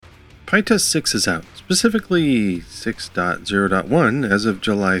PyTest 6 is out, specifically 6.0.1 as of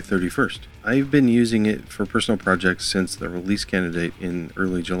July 31st. I've been using it for personal projects since the release candidate in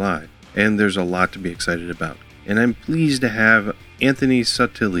early July, and there's a lot to be excited about. And I'm pleased to have Anthony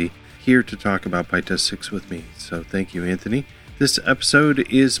Sottile here to talk about PyTest 6 with me. So thank you, Anthony. This episode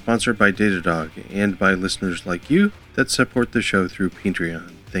is sponsored by Datadog and by listeners like you that support the show through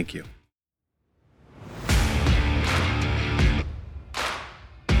Patreon. Thank you.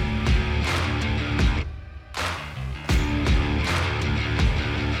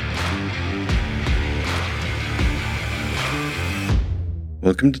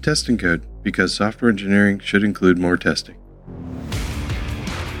 Welcome to Testing Code, because software engineering should include more testing.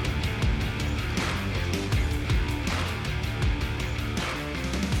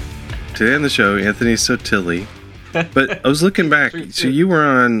 Today on the show, Anthony Sottile. But I was looking back. So you were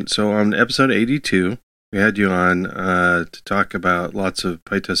on episode 82. We had you on to talk about lots of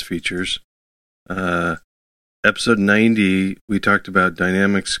PyTest features. Episode 90, we talked about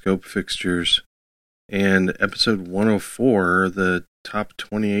dynamic scope fixtures. And episode 104, the top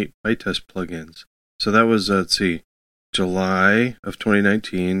 28 PyTest plugins. So that was, July of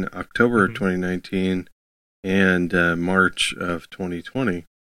 2019, October of 2019, and March of 2020.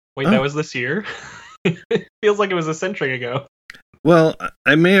 Wait, that was this year? It feels like it was a century ago. Well,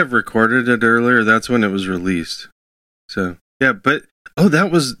 I may have recorded it earlier. That's when it was released. So, yeah, but,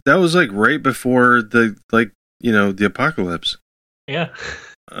 that was like right before the apocalypse. Yeah.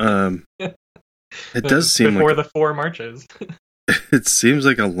 It does seem before like the 4 marches. It seems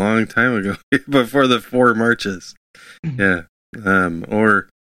like a long time ago, before the 4 marches. Yeah. What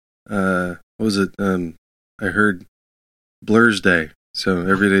was it? I heard Blur's Day. So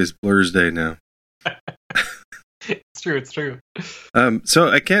every day is Blur's Day now. It's true. So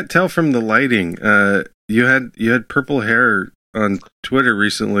I can't tell from the lighting. You had purple hair on Twitter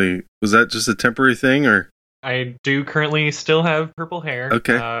recently. Was that just a temporary thing, or? I do currently still have purple hair.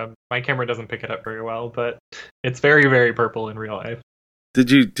 Okay. My camera doesn't pick it up very well, but it's very, very purple in real life.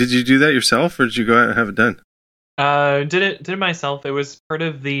 Did you do that yourself, or did you go out and have it done? Did it myself. It was part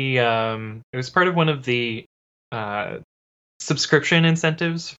of the one of the subscription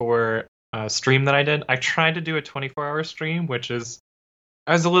incentives for a stream that I did. I tried to do a 24-hour stream, I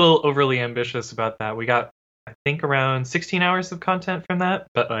was a little overly ambitious about that. We got, I think, around 16 hours of content from that,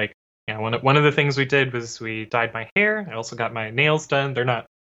 but one of the things we did was we dyed my hair. I also got my nails done. They're not.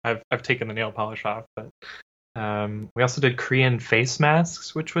 I've taken the nail polish off, but we also did Korean face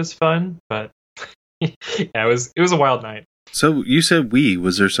masks, which was fun. But yeah, it was a wild night. So you said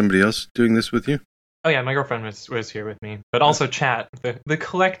was there somebody else doing this with you? Oh yeah, my girlfriend was here with me, but also chat, the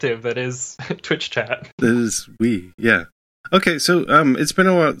collective that is Twitch chat. That is yeah. Okay, so it's been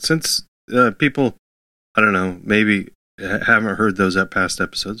a while since people, I don't know, maybe haven't heard those past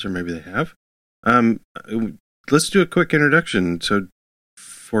episodes, or maybe they have. Let's do a quick introduction. So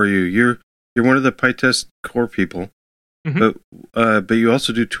for you, you're one of the PyTest core people, but you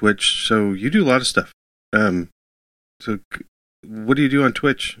also do Twitch, so you do a lot of stuff. So what do you do on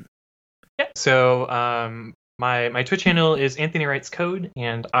Twitch? Yeah, so my Twitch channel is Anthony Writes Code,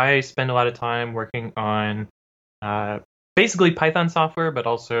 and I spend a lot of time working on basically Python software, but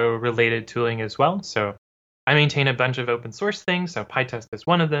also related tooling as well. So I maintain a bunch of open source things, so PyTest is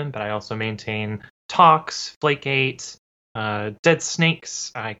one of them, but I also maintain Talks, Flake8, Dead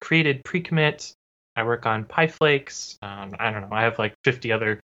Snakes. I created Precommit. I work on PyFlakes. I don't know, I have like 50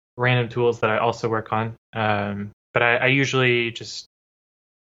 other random tools that I also work on. But I usually just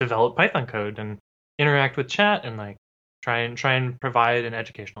develop Python code and interact with chat and try and provide an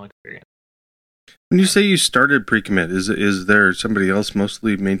educational experience. When you say you started Precommit, is there somebody else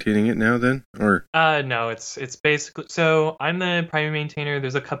mostly maintaining it now then, or? No, it's basically, so I'm the primary maintainer.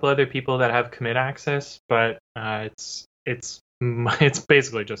 There's a couple other people that have commit access, but it's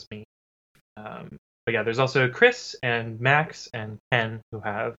basically just me. But yeah, there's also Chris and Max and Ken who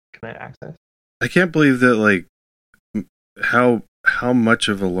have commit access. I can't believe that how much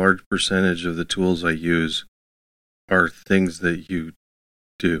of a large percentage of the tools I use are things that you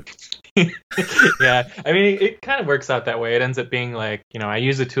do. Yeah, I mean, it kind of works out that way. It ends up being I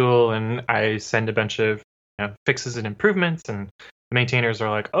use a tool and I send a bunch of fixes and improvements, and the maintainers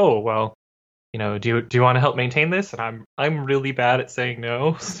are like, oh, well, do you want to help maintain this? And I'm really bad at saying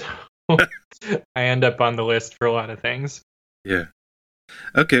no, so I end up on the list for a lot of things. Yeah.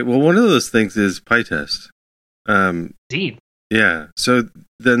 Okay, well, one of those things is PyTest. Indeed. Yeah, so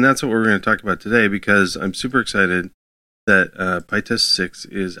then that's what we're going to talk about today, because I'm super excited that PyTest 6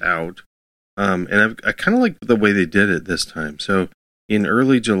 is out. And I kind of like the way they did it this time. So in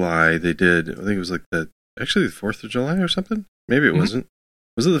early July, they did, I think it was the 4th of July or something? Maybe it wasn't.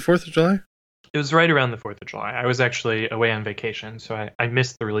 Was it the 4th of July? It was right around the 4th of July. I was actually away on vacation, so I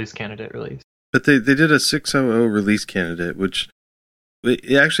missed the release candidate release. But they did a 6.0 release candidate, which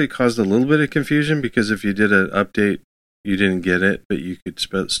it actually caused a little bit of confusion because if you did an update, you didn't get it, but you could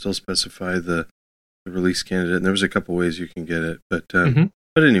still specify the release candidate. And there was a couple ways you can get it, but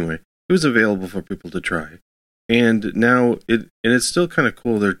anyway, it was available for people to try. And now it's still kind of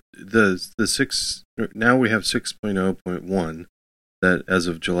cool. Now we have 6.0.1 that as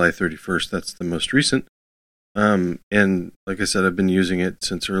of July 31st, that's the most recent. And like I said, I've been using it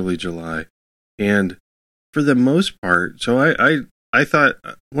since early July, and for the most part, so I thought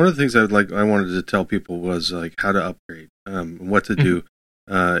one of the things I wanted to tell people was like how to upgrade, what to do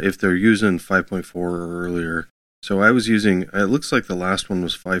if they're using 5.4 or earlier. So I was using. It looks like the last one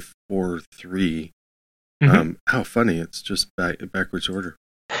was 5.4.3. How funny! It's just backwards order.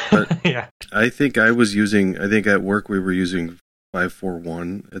 But yeah, I think at work we were using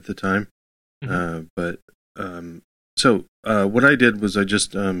 5.4.1 at the time. So what I did was I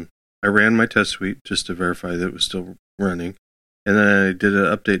just I ran my test suite just to verify that it was still running, and then I did an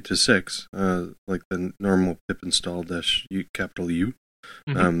update to 6, like the normal pip install -U capital U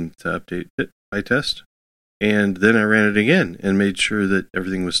to update it by test, and then I ran it again and made sure that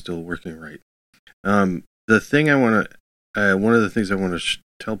everything was still working right. One of the things I want to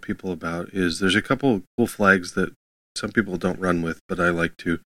tell people about is there's a couple cool flags that some people don't run with, but I like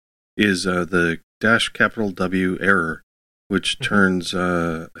to. Is the -W error, which turns,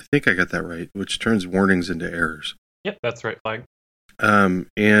 I think I got that right, which turns warnings into errors. Yep, that's the right flag.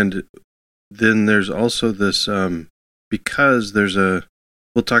 And then there's also this, because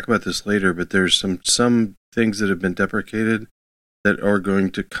we'll talk about this later, but there's some things that have been deprecated that are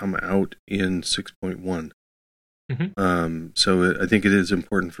going to come out in 6.1. So I think it is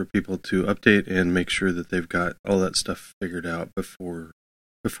important for people to update and make sure that they've got all that stuff figured out before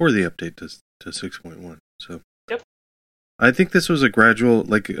the update to 6.1. So yep. I think this was a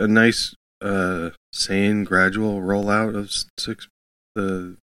nice, sane, gradual rollout of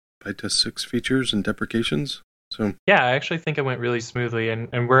the PyTest 6 features and deprecations. So yeah, I actually think it went really smoothly,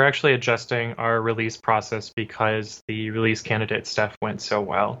 and we're actually adjusting our release process because the release candidate stuff went so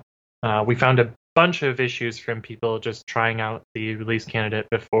well. We found a bunch of issues from people just trying out the release candidate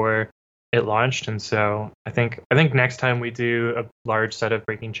before it launched, and so I think next time we do a large set of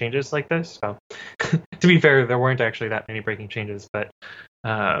breaking changes like this, well, to be fair, there weren't actually that many breaking changes, but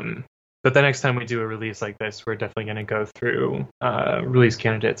the next time we do a release like this, we're definitely going to go through release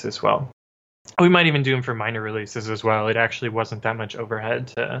candidates as well. We might even do them for minor releases as well. It actually wasn't that much overhead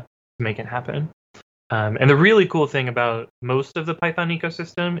to make it happen. And the really cool thing about most of the Python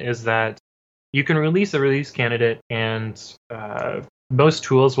ecosystem is that you can release a release candidate and most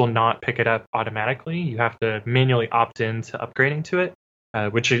tools will not pick it up automatically. You have to manually opt in to upgrading to it,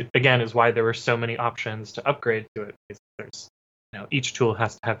 which again is why there were so many options to upgrade to it. Because there's, each tool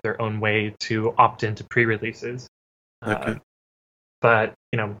has to have their own way to opt into pre-releases. Okay. But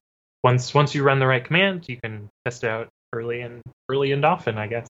once you run the right command, you can test it out early and often, I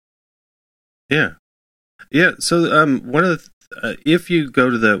guess. Yeah. So one of the if you go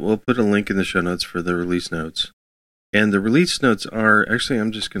to we'll put a link in the show notes for the release notes. And the release notes are actually, I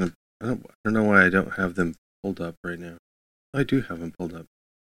don't know why I don't have them pulled up right now. I do have them pulled up.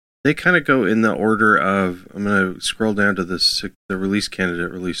 They kind of go in the order of, I'm going to scroll down to the release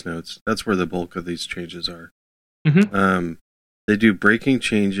candidate release notes. That's where the bulk of these changes are. They do breaking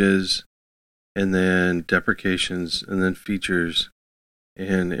changes, and then deprecations, and then features,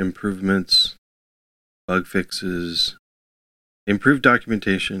 and improvements, bug fixes, improved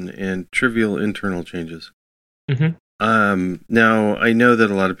documentation, and trivial internal changes. Now I know that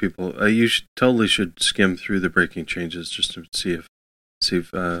a lot of people, you totally should skim through the breaking changes just to see if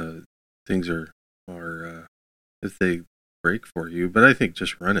things are if they break for you. But I think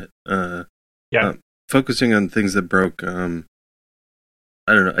just run it. Focusing on things that broke.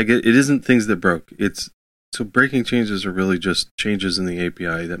 I don't know. It isn't things that broke. So breaking changes are really just changes in the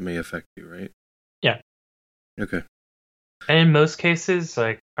API that may affect you, right? Yeah. Okay. And in most cases,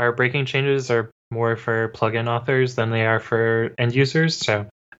 like our breaking changes are more for plugin authors than they are for end users. So,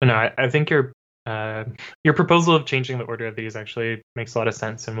 no, I think your proposal of changing the order of these actually makes a lot of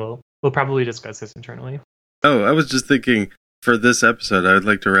sense, and we'll probably discuss this internally. Oh, I was just thinking for this episode, I would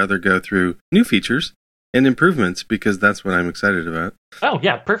like to rather go through new features and improvements because that's what I'm excited about. Oh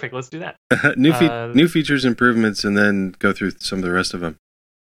yeah, perfect. Let's do that. New features, improvements, and then go through some of the rest of them.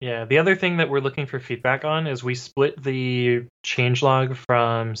 Yeah, the other thing that we're looking for feedback on is we split the changelog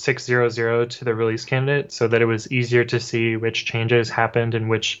from 6.0.0 to the release candidate so that it was easier to see which changes happened in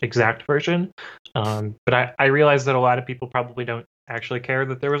which exact version. But I realize that a lot of people probably don't actually care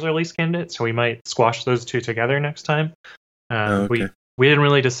that there was a release candidate, so we might squash those two together next time. Okay. We didn't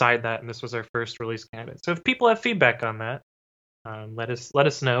really decide that, and this was our first release candidate. So if people have feedback on that, let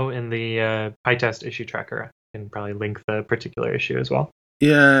us know in the PyTest issue tracker. I can probably link the particular issue as well.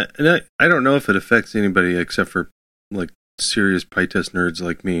 Yeah, and I don't know if it affects anybody except for like serious PyTest nerds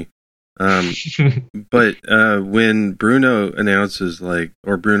like me. But when Bruno announces,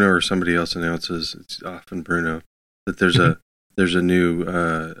 or Bruno or somebody else announces, it's often Bruno, that there's a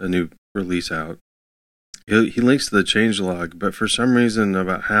new release out. He links to the changelog, but for some reason,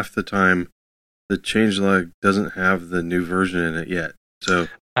 about half the time, the changelog doesn't have the new version in it yet. So,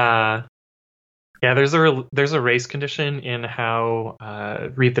 yeah, there's a race condition in how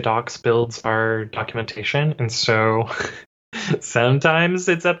Read the Docs builds our documentation, and so sometimes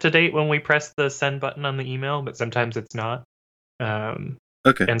it's up to date when we press the send button on the email, but sometimes it's not.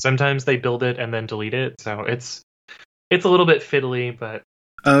 Okay. And sometimes they build it and then delete it, so it's a little bit fiddly, but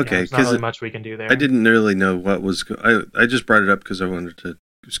okay, there's not really much we can do there. I didn't really know what was. I just brought it up because I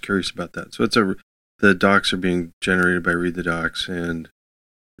was curious about that. So the docs are being generated by Read the Docs, and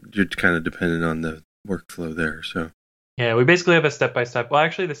you're kind of dependent on the workflow there. So yeah, we basically have a step-by-step. Well,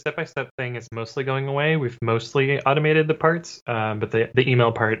 actually, the step-by-step thing is mostly going away. We've mostly automated the parts, but the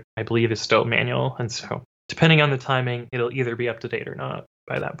email part, I believe, is still manual, and so depending on the timing, it'll either be up to date or not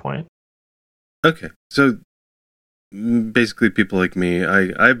by that point. Okay, so basically, people like me,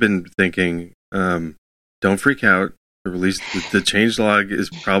 I've been thinking, don't freak out. The release, the changelog is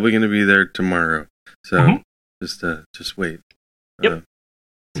probably going to be there tomorrow. So just wait. Yep.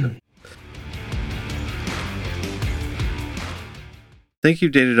 Thank you,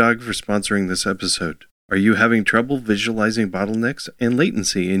 Datadog, for sponsoring this episode. Are you having trouble visualizing bottlenecks and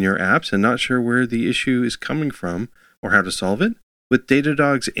latency in your apps and not sure where the issue is coming from or how to solve it? With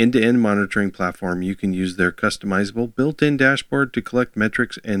Datadog's end-to-end monitoring platform, you can use their customizable built-in dashboard to collect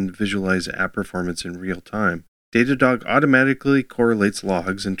metrics and visualize app performance in real time. Datadog automatically correlates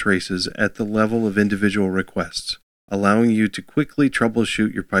logs and traces at the level of individual requests, allowing you to quickly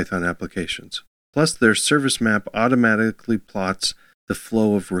troubleshoot your Python applications. Plus, their service map automatically plots the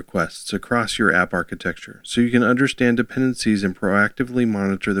flow of requests across your app architecture, so you can understand dependencies and proactively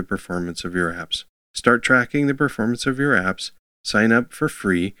monitor the performance of your apps. Start tracking the performance of your apps, sign up for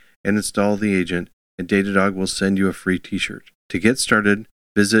free, and install the agent, and Datadog will send you a free t-shirt. To get started,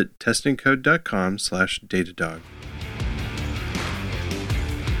 visit testingcode.com/Datadog.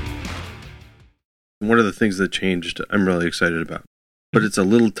 One of the things that changed, I'm really excited about, but it's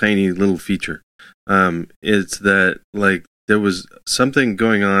a tiny little feature. It's that there was something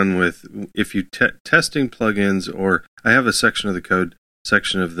going on with if you testing plugins, or I have a section of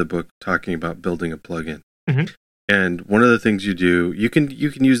the book talking about building a plugin. Mm-hmm. And one of the things you do, you can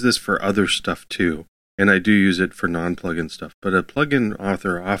use this for other stuff too. And I do use it for non-plugin stuff. But a plugin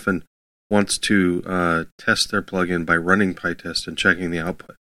author often wants to test their plugin by running PyTest and checking the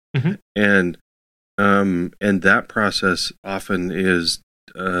output. Mm-hmm. And that process often is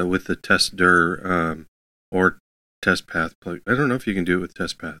with the testdir or testpath plugin. I don't know if you can do it with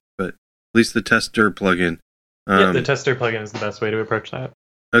testpath, but at least the testdir plugin. The testdir plugin is the best way to approach that.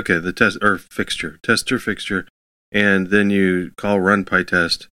 Okay, the testdir fixture, and then you call run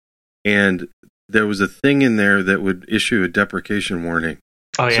PyTest, and there was a thing in there that would issue a deprecation warning.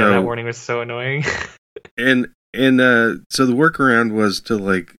 Oh yeah, that warning was so annoying. and so the workaround was to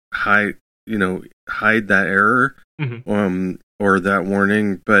hide that error, mm-hmm. Or that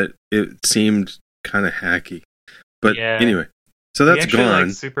warning, but it seemed kind of hacky. But anyway, so that's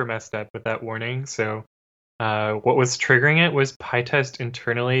gone. Super messed up with that warning. So what was triggering it was PyTest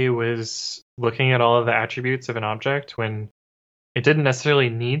internally was looking at all of the attributes of an object when it didn't necessarily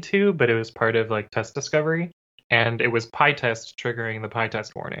need to, but it was part of test discovery, and it was PyTest triggering the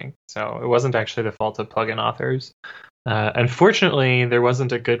PyTest warning. So it wasn't actually the fault of plugin authors. Unfortunately, there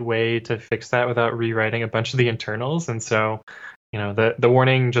wasn't a good way to fix that without rewriting a bunch of the internals, and so the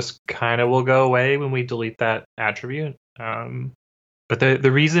warning just kind of will go away when we delete that attribute. But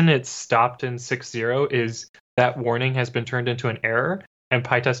the reason it stopped in 6.0 is that warning has been turned into an error, and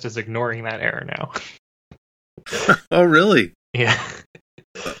PyTest is ignoring that error now. Oh, really? Yeah.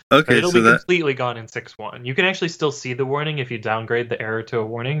 Okay, it'll be completely gone in 6.1. You can actually still see the warning if you downgrade the error to a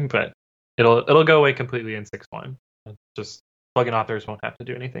warning, but it'll go away completely in 6.1. Just plugin authors won't have to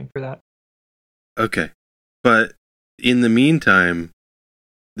do anything for that. Okay, but in the meantime,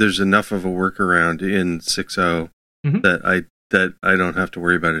 there's enough of a workaround in 6.0 mm-hmm. that I don't have to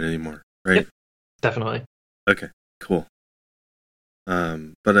worry about it anymore, right? Yep, definitely. Okay, cool.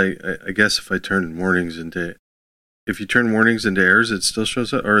 But I guess if I turn warnings into if you turn warnings into errors, it still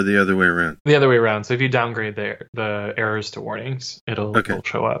shows up, or the other way around? The other way around. So if you downgrade the errors to warnings, it'll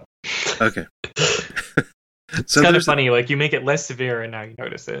show up. Okay. It's kind of funny. Like, you make it less severe, and now you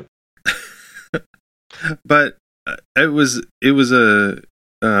notice it. But it was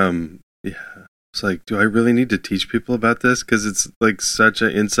it's like, do I really need to teach people about this? Because it's like such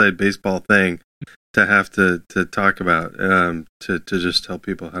an inside baseball thing to have to talk about, to just tell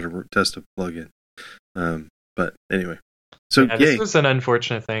people how to test a plugin. But anyway, so this was an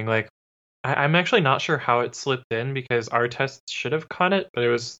unfortunate thing. Like, I'm actually not sure how it slipped in, because our tests should have caught it, but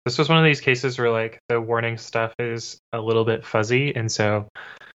this was one of these cases where, like, the warning stuff is a little bit fuzzy, and so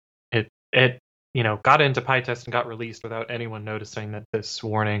it got into PyTest and got released without anyone noticing that this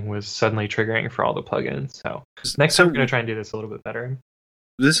warning was suddenly triggering for all the plugins. So next time we're going to try and do this a little bit better.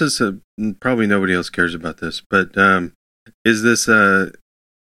 This is probably nobody else cares about this, but is this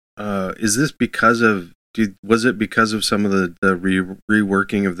because of? Was it because of some of the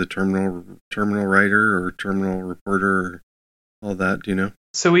reworking of the terminal writer or terminal reporter or all that? Do you know?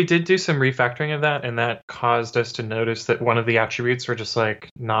 So we did do some refactoring of that, and that caused us to notice that one of the attributes were just like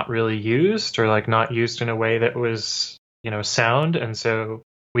not really used, or like not used in a way that was, sound. And so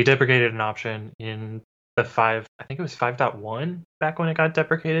we deprecated an option in the I think it was 5.1 back when it got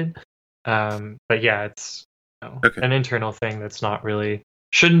deprecated. But yeah, it's an internal thing that's not really,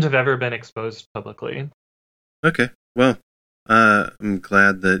 shouldn't have ever been exposed publicly. Okay. Well, I'm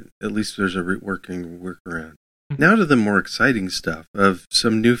glad that at least there's a working workaround. Now to the more exciting stuff of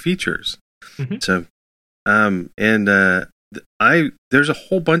some new features. Mm-hmm. So, there's a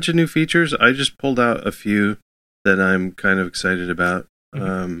whole bunch of new features. I just pulled out a few that I'm kind of excited about.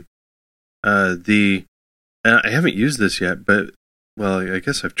 Mm-hmm. I haven't used this yet, but I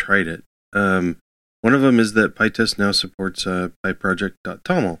guess I've tried it. One of them is that PyTest now supports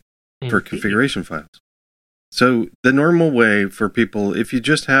PyProject.toml for configuration files. So the normal way for people, if you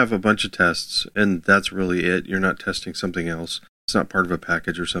just have a bunch of tests and that's really it, you're not testing something else. It's not part of a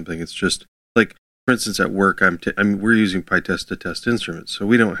package or something. It's just like, for instance, at work, we're using PyTest to test instruments, so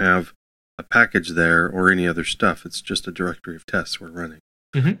we don't have a package there or any other stuff. It's just a directory of tests we're running.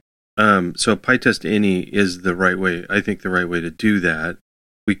 Mm-hmm. So PyTest ini is the right way. I think the right way to do that.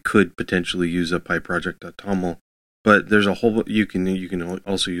 We could potentially use a PyProject.toml, but there's a whole. You can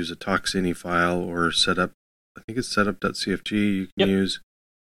also use a tox.ini file or setup. I think it's setup.cfg you can use.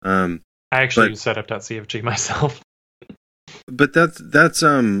 I actually use setup.cfg myself. But that's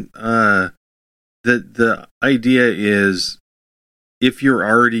the idea is, if you're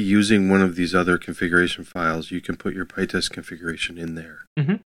already using one of these other configuration files, you can put your PyTest configuration in there.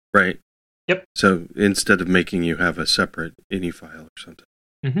 Mm-hmm. Right? Yep. So instead of making you have a separate ini file or something.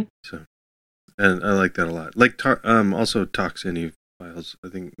 Mm-hmm. So, and I like that a lot. Like also tox.ini files. I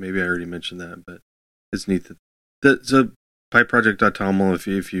think maybe I already mentioned that, but it's neat that so PyProject.toml,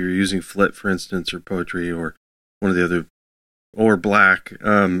 if you're using Flit, for instance, or Poetry, or one of the other, or Black,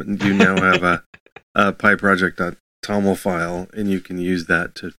 you now have a PyProject.toml file, and you can use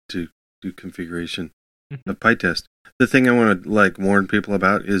that to do configuration of PyTest. The thing I want to warn people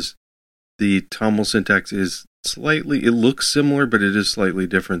about is the TOML syntax is it looks similar, but it is slightly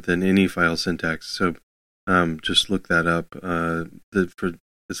different than any file syntax. So just look that up.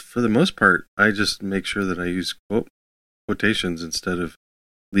 For the most part, I just make sure that I use quotations instead of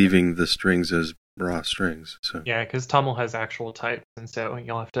leaving the strings as raw strings. So yeah, because TOML has actual types, and so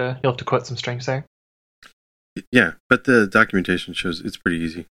you'll have to quote some strings there. Yeah, but the documentation shows it's pretty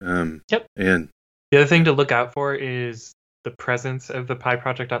easy. Yep. And the other thing to look out for is the presence of the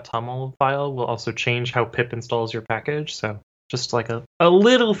PyProject.toml file will also change how pip installs your package. So just like a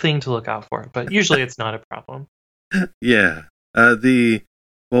little thing to look out for, but usually it's not a problem. Yeah.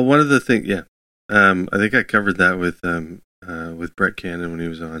 One of the things, I think I covered that with Brett Cannon when he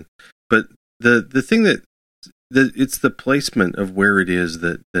was on. But the thing it's the placement of where it is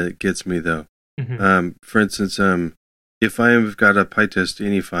that gets me, though. Mm-hmm. For instance, if I've got a PyTest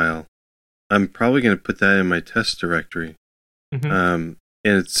ini file, I'm probably going to put that in my test directory. Mm-hmm.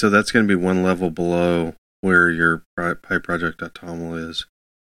 And so that's going to be one level below where your PyProject.toml is.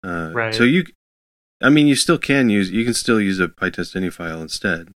 Right. So you still you can still use a PyTest ini file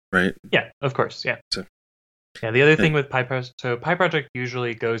instead, right? Yeah, of course, yeah. So, the other thing with PyProject, so PyProject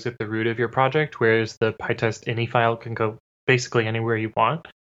usually goes at the root of your project, whereas the PyTest ini file can go basically anywhere you want.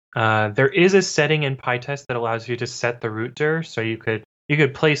 There is a setting in PyTest that allows you to set the root dir, so you could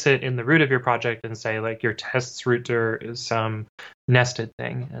place it in the root of your project and say, like, your tests root dir is some nested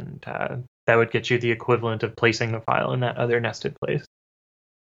thing, and that would get you the equivalent of placing the file in that other nested place.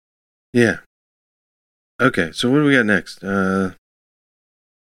 Yeah. Okay, so what do we got next?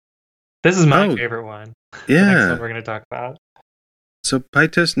 This is my favorite one. The next Yeah. one we're going to talk about. So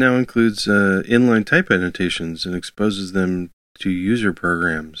PyTest now includes inline type annotations and exposes them to user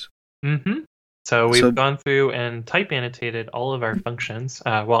programs. Mm-hmm. So we've gone through and type annotated all of our functions.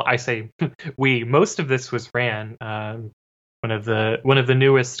 Well, I say we. Most of this was Ran, one of the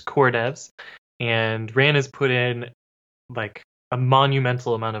newest core devs, and Ran has put in like a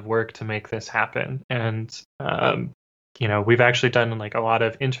monumental amount of work to make this happen. And we've actually done like a lot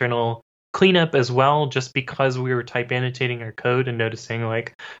of internal cleanup as well, just because we were type annotating our code and noticing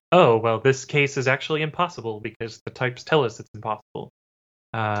like, oh, well, this case is actually impossible because the types tell us it's impossible.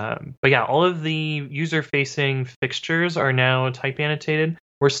 But yeah, all of the user-facing fixtures are now type annotated.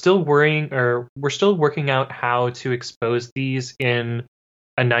 We're still working out how to expose these in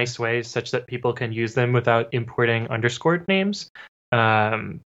a nice way such that people can use them without importing underscored names.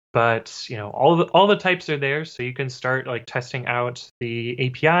 But all the types are there, so you can start like testing out the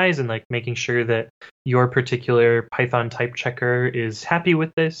APIs and like making sure that your particular Python type checker is happy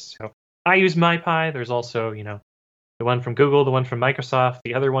with this. So I use MyPy. There's also the one from Google, the one from Microsoft,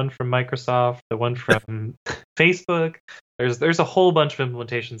 the other one from Microsoft, the one from Facebook. There's a whole bunch of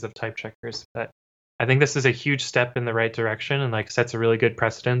implementations of type checkers, but I think this is a huge step in the right direction and like sets a really good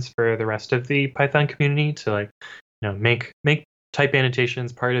precedence for the rest of the Python community to like make type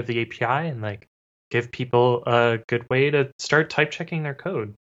annotations part of the API and like give people a good way to start type checking their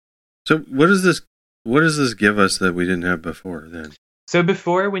code. So what does this give us that we didn't have before then? So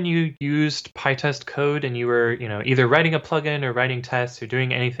before, when you used PyTest code and you were, either writing a plugin or writing tests or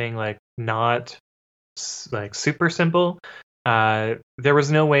doing anything like not like super simple, there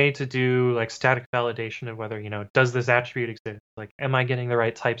was no way to do like static validation of whether, does this attribute exist? Like, am I getting the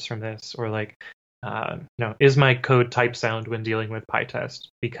right types from this? Or like, is my code type sound when dealing with PyTest?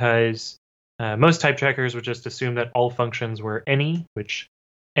 Because most type checkers would just assume that all functions were any, which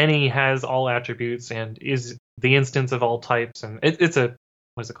any has all attributes and is the instance of all types, and it's a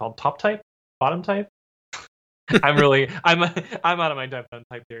what is it called? Top type, bottom type. I'm out of my depth on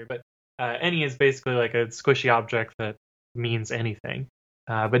type theory, but any is basically like a squishy object that means anything.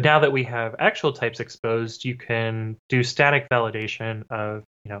 But now that we have actual types exposed, you can do static validation of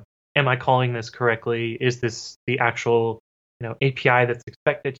am I calling this correctly? Is this the actual API that's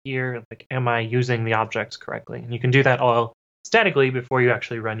expected here? Like, am I using the objects correctly? And you can do that all statically before you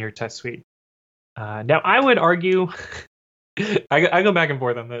actually run your test suite. Now, I would argue, I go back and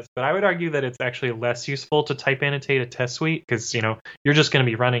forth on this, but I would argue that it's actually less useful to type annotate a test suite because you're just going to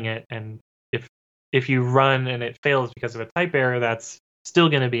be running it, and if you run and it fails because of a type error, that's still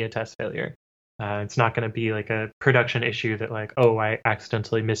going to be a test failure. It's not going to be like a production issue that like, oh, I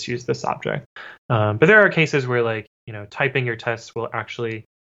accidentally misused this object. But there are cases where like typing your tests will actually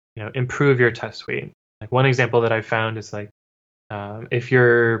improve your test suite. Like one example that I found is like, if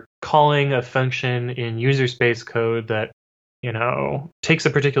you're calling a function in user space code that takes a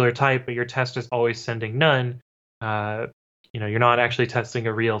particular type, but your test is always sending none, you're not actually testing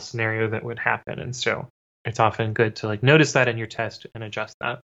a real scenario that would happen, and so it's often good to like notice that in your test and adjust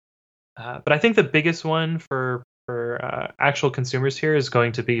that. But I think the biggest one for actual consumers here is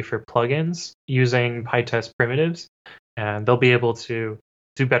going to be for plugins using PyTest primitives, and they'll be able to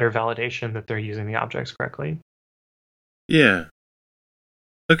do better validation that they're using the objects correctly. Yeah.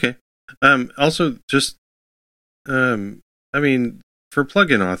 Okay. Also, just, for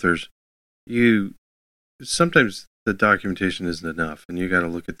plugin authors, sometimes the documentation isn't enough, and you got to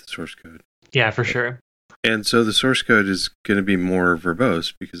look at the source code. Yeah, for sure. And so the source code is going to be more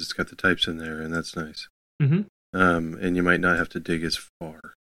verbose because it's got the types in there, and that's nice. Mm-hmm. And you might not have to dig as far.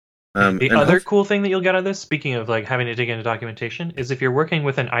 The other cool thing that you'll get out of this, speaking of like having to dig into documentation, is if you're working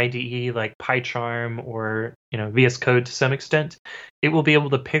with an IDE like PyCharm or VS Code to some extent, it will be able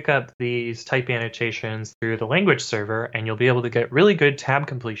to pick up these type annotations through the language server, and you'll be able to get really good tab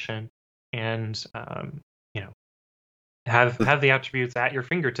completion and have the attributes at your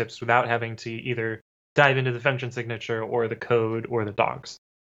fingertips without having to either dive into the function signature or the code or the docs.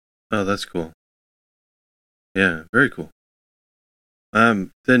 Oh, that's cool. Yeah, very cool.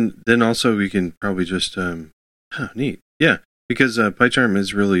 Then also we can probably just neat. Yeah, because PyCharm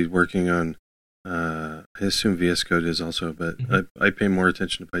is really working on I assume VS Code is also, but I pay more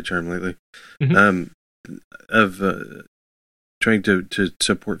attention to PyCharm lately. Of trying to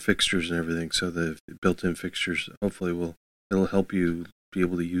support fixtures and everything, so the built-in fixtures hopefully it'll help you be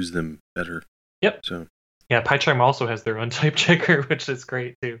able to use them better. Yep. So yeah, PyCharm also has their own type checker, which is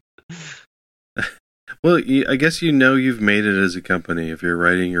great too. Well, I guess you've made it as a company if you're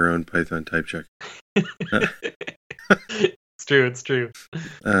writing your own Python type checker. It's true.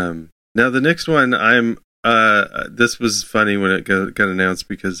 Now the next one, I'm this was funny when it got announced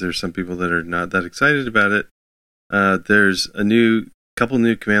because there's some people that are not that excited about it. There's a couple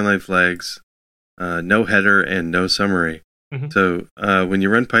new command line flags, no header and no summary. Mm-hmm. So when you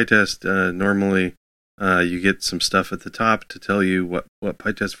run PyTest, normally you get some stuff at the top to tell you what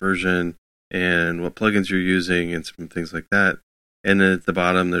PyTest version and what plugins you're using and some things like that. And then at the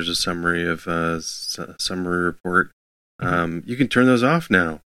bottom, there's a summary of summary report. You can turn those off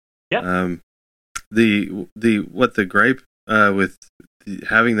now. Yeah. The gripe with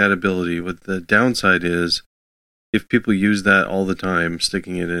having that ability, what the downside is, if people use that all the time,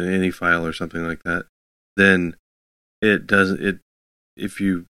 sticking it in any file or something like that, then it doesn't. If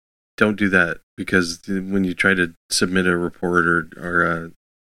you don't do that, because when you try to submit a report or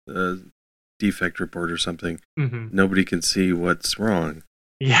a defect report or something, nobody can see what's wrong.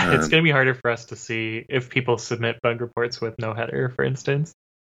 Yeah, it's going to be harder for us to see if people submit bug reports with no header, for instance.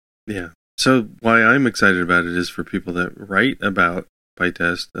 Yeah. So why I'm excited about it is for people that write about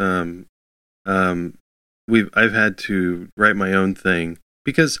PyTest. I've had to write my own thing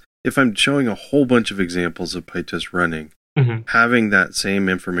because if I'm showing a whole bunch of examples of PyTest running, having that same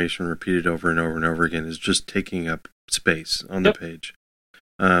information repeated over and over and over again is just taking up space on the page.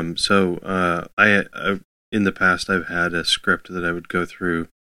 So I in the past I've had a script that I would go through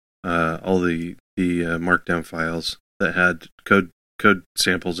all the markdown files that had code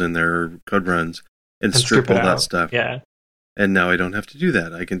samples in there, or code runs, and strip all that stuff. Yeah. And now I don't have to do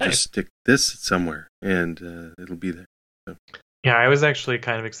that. I can just stick this somewhere, and it'll be there. So. Yeah, I was actually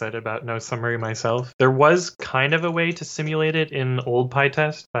kind of excited about no summary myself. There was kind of a way to simulate it in old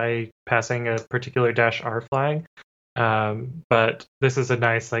PyTest by passing a particular -r flag. But this is a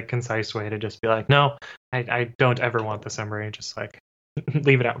nice, concise way to just be like, no, I don't ever want the summary. Just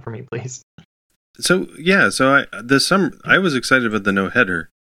leave it out for me, please. So I was excited about the no header.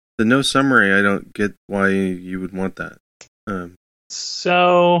 The no summary, I don't get why you would want that.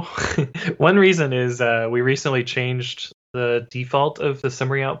 So one reason is we recently changed the default of the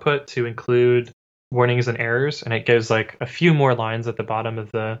summary output to include warnings and errors, and it gives a few more lines at the bottom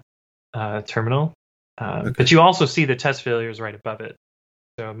of the terminal. Okay. But you also see the test failures right above it.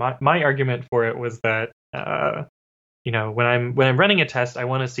 So my argument for it was that when I'm running a test, I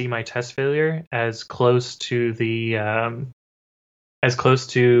want to see my test failure as close to the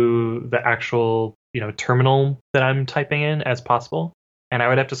actual terminal that I'm typing in as possible. And I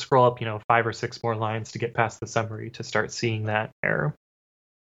would have to scroll up 5 or 6 more lines to get past the summary to start seeing that error.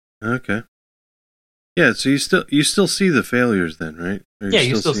 Okay. Yeah, so you still see the failures then, right?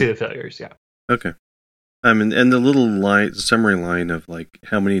 You still see the failures. Yeah. Okay. And the little summary line of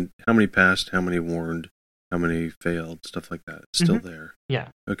how many passed, how many warned, how many failed, stuff like that. It's still there. Yeah.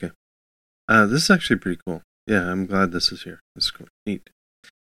 Okay. This is actually pretty cool. Yeah, I'm glad this is here. This is cool. Neat.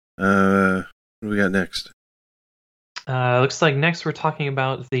 What do we got next? Looks like next we're talking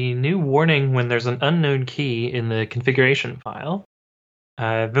about the new warning when there's an unknown key in the configuration file.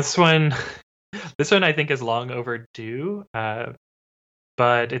 This one I think is long overdue,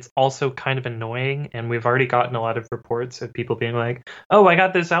 but it's also kind of annoying, and we've already gotten a lot of reports of people being like, oh, I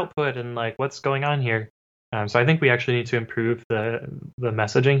got this output, and what's going on here? So I think we actually need to improve the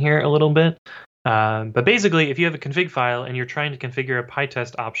messaging here a little bit. But basically, if you have a config file and you're trying to configure a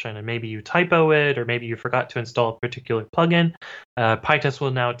PyTest option and maybe you typo it or maybe you forgot to install a particular plugin, PyTest will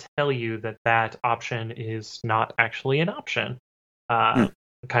now tell you that option is not actually an option.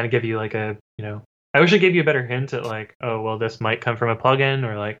 Kind of give you I wish I gave you a better hint at oh, well, this might come from a plugin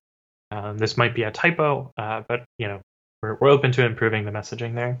or this might be a typo, but we're open to improving the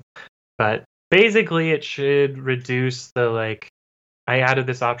messaging there. But basically, it should reduce the I added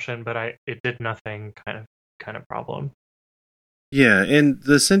this option, but it did nothing kind of problem. Yeah, and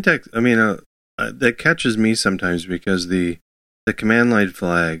the syntax, that catches me sometimes because the command line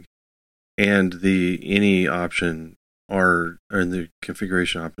flag and the any option or the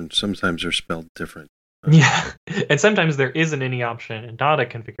configuration option sometimes are spelled different. Yeah, and sometimes there is an any option and not a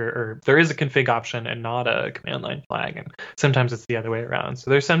configure, or there is a config option and not a command line flag, and sometimes it's the other way around.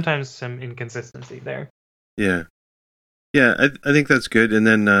 So there's sometimes some inconsistency there. Yeah. Yeah, I think that's good. And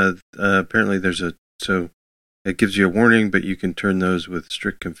then apparently so it gives you a warning, but you can turn those with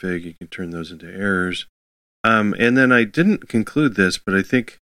strict config. You can turn those into errors. And then I didn't conclude this, but I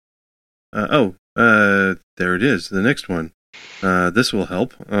think, there it is. The next one. This will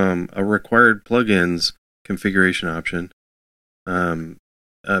help. A required plugins configuration option.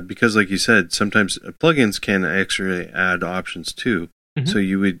 Because like you said, sometimes plugins can actually add options too. Mm-hmm. So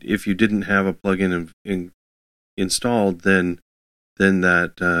you would, if you didn't have a plugin installed, then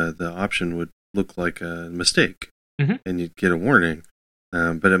that the option would look like a mistake, and you'd get a warning.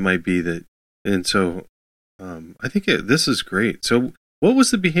 But it might be that, and so I think this is great. So, what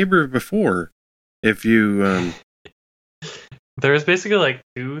was the behavior before? If you, There's basically like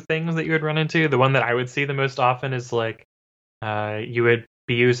two things that you would run into. The one that I would see the most often is like you would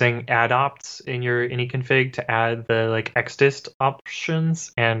be using add-opts in your any config to add the like xdist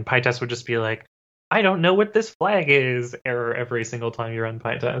options, and PyTest would just be like, I don't know what this flag is, error every single time you run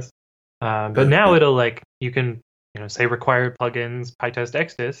PyTest. But now it'll like, you can say required plugins PyTest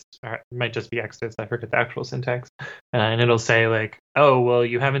xdist, or it might just be xdist, I forget the actual syntax, and it'll say like, oh well,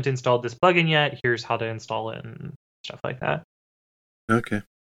 you haven't installed this plugin yet, here's how to install it and stuff like that. Okay.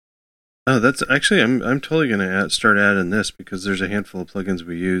 Oh, that's actually, I'm totally gonna start adding this, because there's a handful of plugins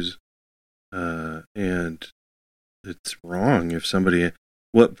we use, and it's wrong if somebody.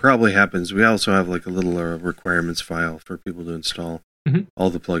 What probably happens, we also have like a little requirements file for people to install all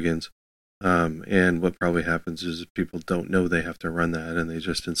the plugins. And what probably happens is people don't know they have to run that, and they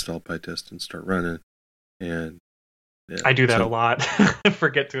just install PyTest and start running. And yeah, I do that a lot.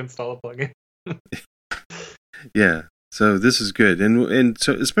 Forget to install a plugin. Yeah, so this is good, and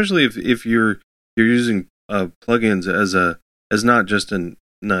so especially if you're using plugins as not just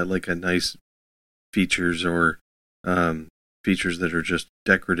not like a nice features or features that are just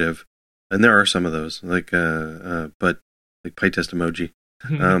decorative, and there are some of those but like PyTest emoji.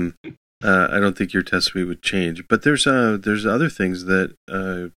 I don't think your test suite would change, but there's other things that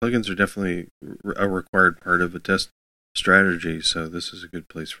plugins are definitely a required part of a test strategy. So this is a good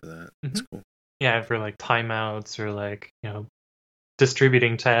place for that. That's cool. Yeah, for like timeouts or like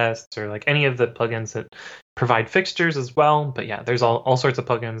distributing tests or like any of the plugins that provide fixtures as well. But yeah, there's all sorts of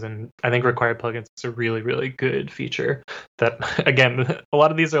plugins, and I think required plugins is a really, really good feature that, again, a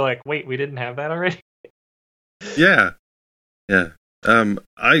lot of these are like, wait, we didn't have that already? Yeah.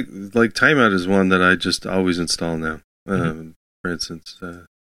 I like timeout is one that I just always install now. For instance,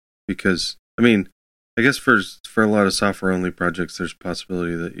 because I mean, I guess for a lot of software only projects, there's a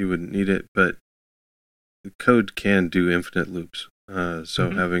possibility that you wouldn't need it, but the code can do infinite loops.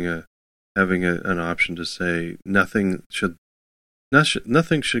 So having an option to say nothing should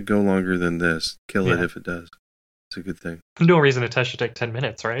go longer than this. Kill it if it does. It's a good thing. No reason a test should take 10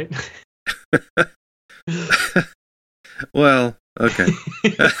 minutes, right? Well, okay.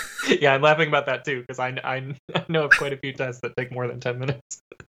 Yeah, I'm laughing about that too, because I know of quite a few tests that take more than 10 minutes.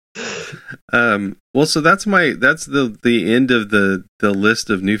 Well, so that's the end of the list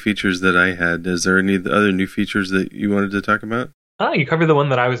of new features that I had. Is there any other new features that you wanted to talk about? You covered the one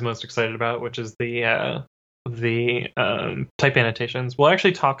that I was most excited about, which is the type annotations. We'll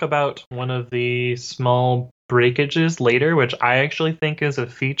actually talk about one of the small breakages later, which I actually think is a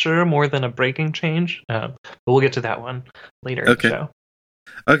feature more than a breaking change. But we'll get to that one later in the show.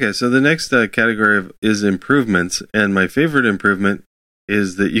 Okay, so the next category is improvements, and my favorite improvement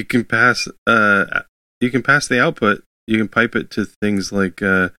is that you can pass the output. You can pipe it to things like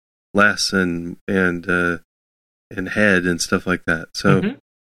less and head and stuff like that. So,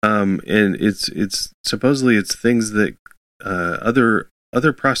 and it's supposedly it's things that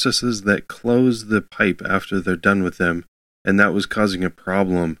other processes that close the pipe after they're done with them, and that was causing a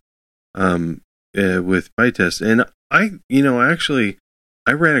problem with PyTest. And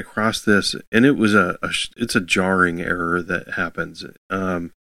I ran across this, and it was it's a jarring error that happens.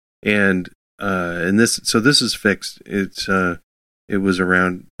 And this is fixed. It was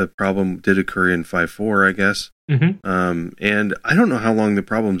around, the problem did occur in 5.4, I guess. And I don't know how long the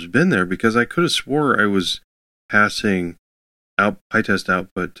problem's been there, because I could have swore I was passing PyTest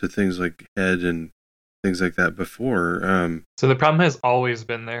output to things like head and things like that before. So the problem has always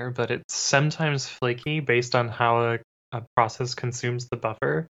been there, but it's sometimes flaky based on how a process consumes the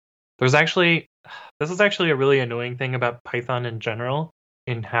buffer. This is actually a really annoying thing about Python in general,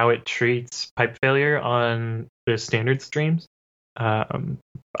 in how it treats pipe failure on the standard streams.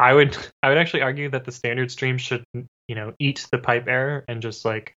 I would actually argue that the standard stream should eat the pipe error and just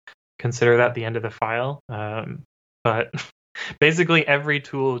like consider that the end of the file. But basically every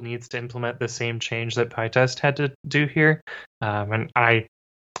tool needs to implement the same change that PyTest had to do here. And I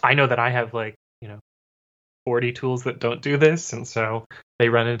know that I have 40 tools that don't do this, and so they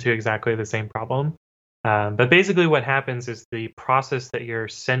run into exactly the same problem. But basically what happens is the process that you're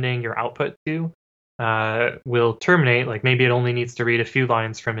sending your output to will terminate. Like maybe it only needs to read a few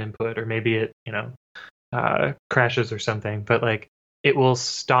lines from input, or maybe it crashes or something, but it will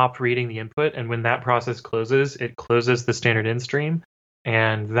stop reading the input, and when that process closes, it closes the standard in stream,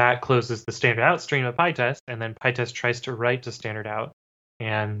 and that closes the standard out stream of PyTest, and then PyTest tries to write to standard out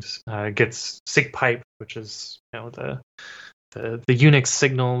and gets SIG pipe, which is the Unix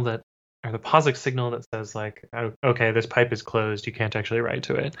signal that or the POSIX signal that says like, oh, okay, this pipe is closed, you can't actually write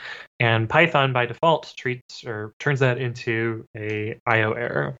to it. And Python by default treats or turns that into a IO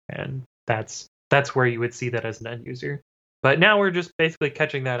error, and that's where you would see that as an end user. But now we're just basically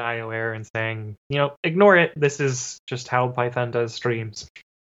catching that IO error and saying, ignore it. This is just how Python does streams.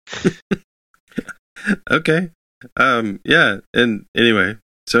 Okay. Yeah. And anyway,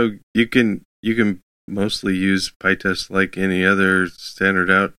 so you can mostly use PyTest like any other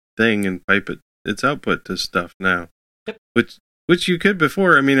standard out thing and pipe its output to stuff now. Yep. Which you could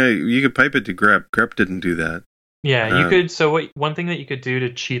before. I mean, you could pipe it to grep. Grep didn't do that. Yeah, you could. So one thing that you could do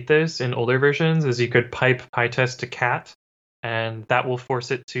to cheat this in older versions is you could pipe PyTest to cat, and that will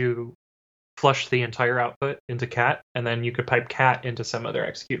force it to flush the entire output into cat, and then you could pipe cat into some other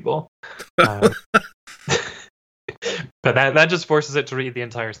executable. But that just forces it to read the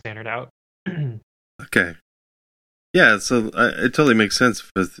entire standard out. Okay. Yeah, so it totally makes sense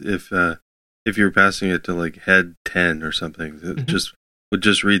if you're passing it to like head 10 or something. It would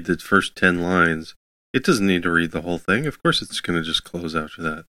just read the first 10 lines. It doesn't need to read the whole thing. Of course, it's going to just close after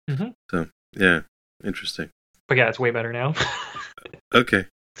that. Mm-hmm. So, yeah, interesting. But yeah, it's way better now. Okay.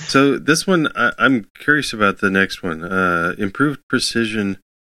 So this one, I'm curious about the next one. Improved precision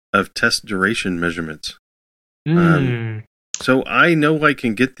of test duration measurements. So I know I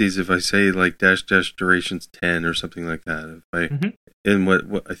can get these if I say like dash durations 10 or something like that. And what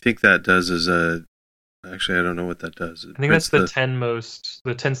I think that does is actually I don't know what that does. I think that's the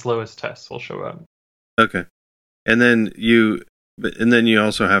 10 slowest tests will show up. Okay. And then you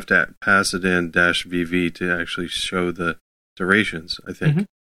also have to pass it in -VV to actually show the durations, I think.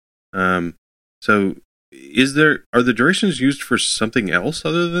 So are the durations used for something else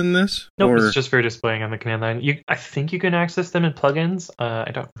other than this? Nope, it's just for displaying on the command line. I think you can access them in plugins.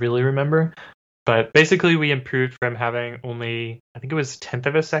 I don't really remember. But basically we improved from having only, I think it was 1/10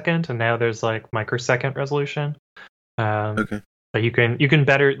 of a second, and now there's like microsecond resolution. Okay. But you can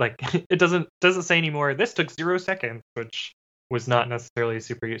better, like, it doesn't say anymore, this took 0 seconds, which was not necessarily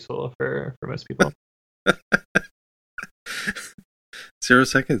super useful for most people. 0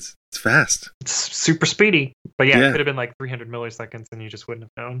 seconds. It's fast. It's super speedy. But yeah, it could have been like 300 milliseconds and you just wouldn't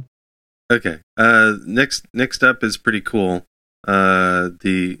have known. Okay. Next up is pretty cool.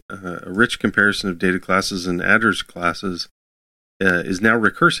 The rich comparison of data classes and adders classes is now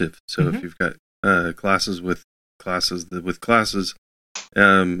recursive. So if you've got classes with classes,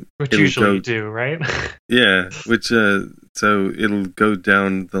 which usually you do, right? Yeah, which so it'll go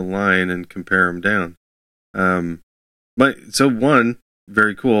down the line and compare them down. So one,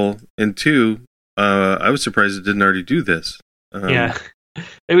 very cool, and two, I was surprised it didn't already do this. Yeah,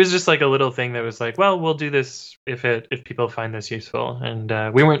 it was just like a little thing that was like, well, we'll do this if people find this useful, and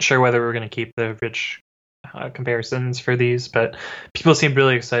we weren't sure whether we were going to keep the rich comparisons for these, but people seemed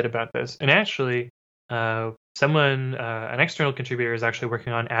really excited about this, and actually. An external contributor is actually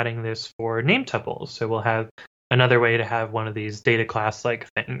working on adding this for name tuples. So we'll have another way to have one of these data class-like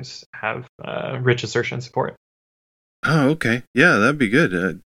things have rich assertion support. Oh, okay. Yeah, that'd be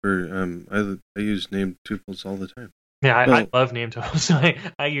good. I use name tuples all the time. Yeah, I love name tuples. So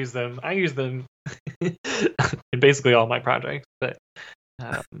I use them. I use them in basically all my projects. But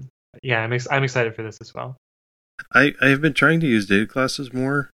yeah, I'm excited for this as well. I have been trying to use data classes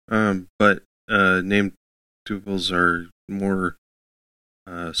more, but name tuples are more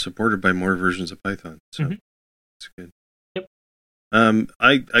supported by more versions of Python, so it's good. Yep.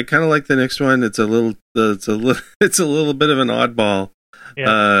 I kind of like the next one. It's a little bit of an oddball.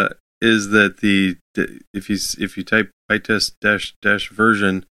 Yeah. Is that if you type pytest -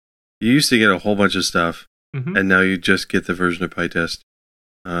 version, you used to get a whole bunch of stuff, and now you just get the version of PyTest.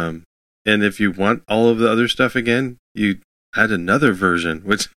 And if you want all of the other stuff again, you add another version,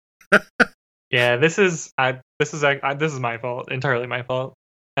 which. Yeah, this is my fault, entirely my fault.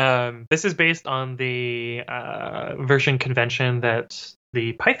 This is based on the version convention that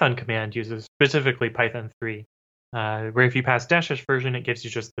the Python command uses, specifically Python 3, where if you pass -- version, it gives you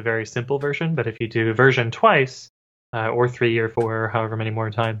just the very simple version, but if you do version twice, or 3 or 4, or however many more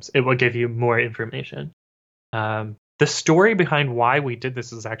times, it will give you more information. The story behind why we did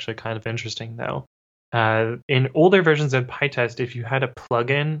this is actually kind of interesting, though. In older versions of PyTest, if you had a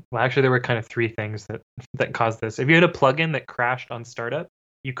plugin, well, actually there were kind of 3 things that caused this. If you had a plugin that crashed on startup,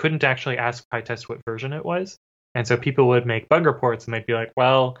 you couldn't actually ask PyTest what version it was. And so people would make bug reports and they'd be like,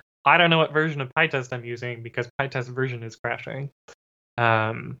 well, I don't know what version of PyTest I'm using because PyTest version is crashing.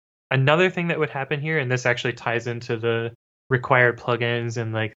 Another thing that would happen here, and this actually ties into the required plugins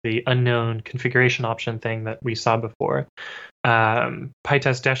and like the unknown configuration option thing that we saw before,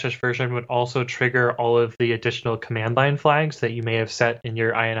 PyTest version would also trigger all of the additional command line flags that you may have set in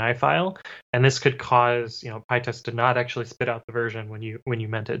your INI file, and this could cause PyTest to not actually spit out the version when you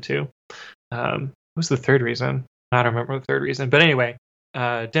meant it to. What was the third reason? I don't remember the third reason, but anyway,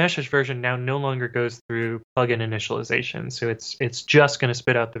 dash version now no longer goes through plugin initialization, so it's just going to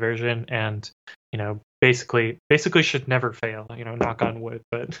spit out the version, and basically should never fail. Knock on wood,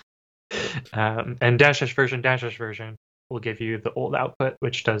 but and dash version will give you the old output,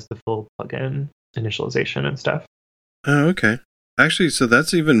 which does the full plugin initialization and stuff. Oh, okay. Actually, so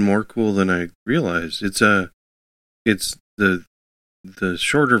that's even more cool than I realized. It's the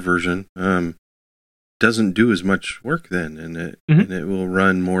shorter version. Doesn't do as much work then, and it will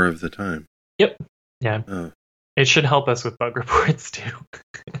run more of the time. Yep. Yeah. Oh. It should help us with bug reports too.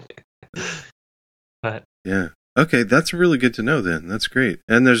 But yeah. Okay, that's really good to know then. That's great.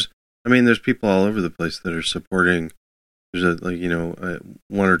 And there's people all over the place that are supporting. There's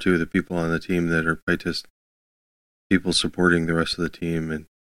one or two of the people on the team that are PyTest people supporting the rest of the team, and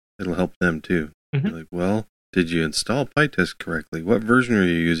it'll help them too. Mm-hmm. Like, well, did you install PyTest correctly? What version are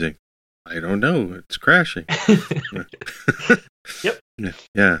you using? I don't know. It's crashing. Yep.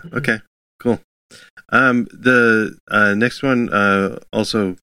 Yeah. Okay. Cool. The next one,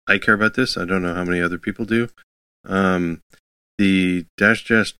 also, I care about this. I don't know how many other people do. The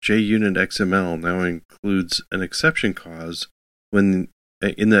 -JUnit XML now includes an exception clause when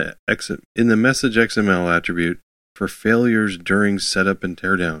in the message XML attribute for failures during setup and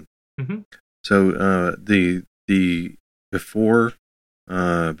teardown. Mm-hmm. So the before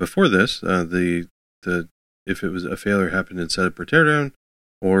this, if it was a failure happened in setup or teardown,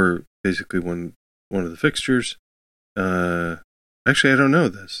 or basically one of the fixtures. Actually, I don't know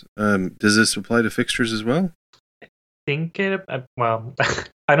this. Does this apply to fixtures as well? I think it. Well,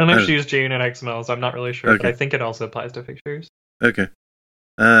 I don't actually use JUnit XML, so I'm not really sure. Okay. But I think it also applies to fixtures. Okay.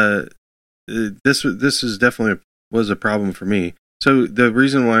 This is definitely was a problem for me. So the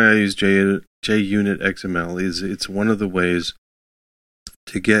reason why I use JUnit XML is it's one of the ways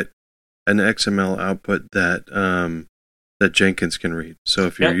to get an XML output that Jenkins can read. So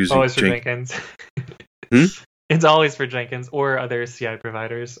if you're using always for Jenkins. It's always for Jenkins or other CI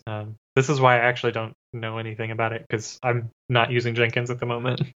providers. This is why I actually don't know anything about it, because I'm not using Jenkins at the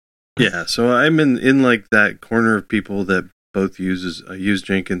moment. Yeah, so I'm in like that corner of people that both use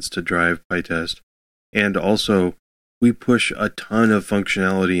Jenkins to drive PyTest, and also we push a ton of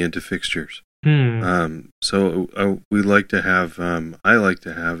functionality into fixtures. So we like to have I like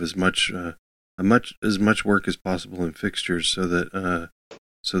to have as much work as possible in fixtures, so that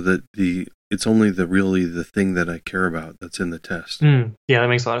it's only the thing that I care about that's in the test. Yeah, that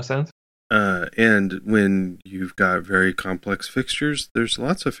makes a lot of sense. And when you've got very complex fixtures, there's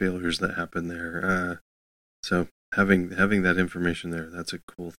lots of failures that happen there. So having that information there, that's a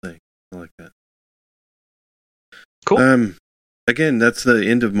cool thing. I like that. Cool. Again, that's the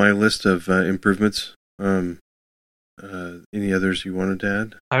end of my list of improvements. Any others you wanted to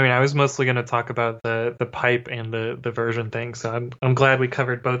add? I mean, I was mostly going to talk about the pipe and the version thing, so I'm glad we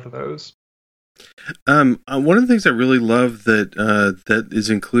covered both of those. One of the things I really love that is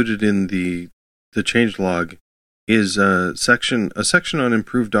included in the changelog is a section on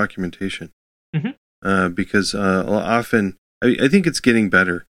improved documentation. Mm-hmm. Because often I think it's getting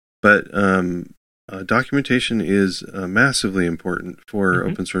better, but documentation is massively important for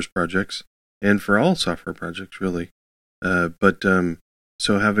open source projects and for all software projects, really. But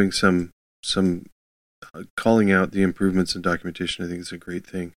so having some calling out the improvements in documentation, I think is a great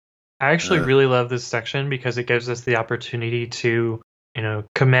thing. I actually really love this section because it gives us the opportunity to,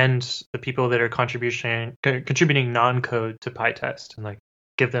 commend the people that are contributing non-code to PyTest, and like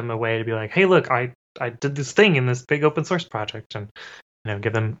give them a way to be like, hey, look, I did this thing in this big open source project, and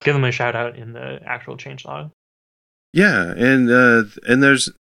give them a shout out in the actual changelog. Yeah, and there's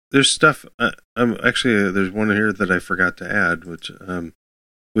stuff. Actually, there's one here that I forgot to add,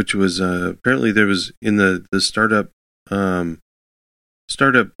 which was apparently there was in the startup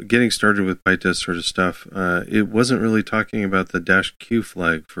getting started with PyTest sort of stuff. It wasn't really talking about the -Q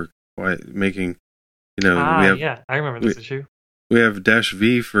flag for making. I remember this issue. We have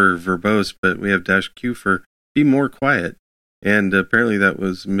 -V for verbose, but we have -Q for be more quiet. And apparently that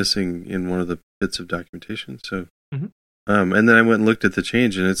was missing in one of the bits of documentation. So, and then I went and looked at the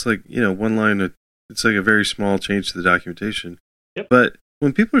change, and it's like, one line. It's like a very small change to the documentation. Yep. But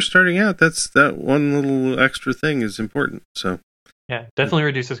when people are starting out, that one little extra thing is important. So, yeah, definitely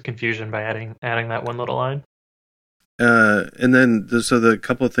reduces confusion by adding that one little line. And then the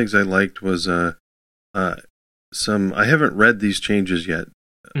couple of things I liked was I haven't read these changes yet.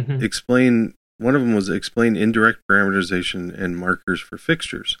 Mm-hmm. Explain one of them was explain indirect parameterization and markers for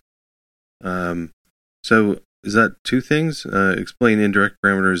fixtures. So is that two things? Explain indirect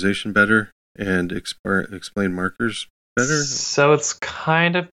parameterization better and explain markers better? So it's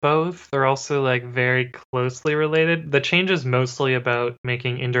kind of both. They're also like very closely related. The change is mostly about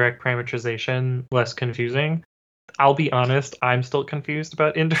making indirect parameterization less confusing. I'll be honest, I'm still confused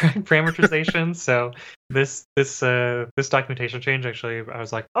about indirect parameterization. So this documentation change actually, I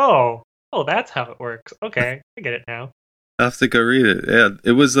was like, oh, that's how it works. Okay, I get it now. I'll have to go read it. Yeah,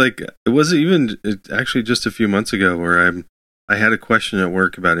 it wasn't even actually just a few months ago where I had a question at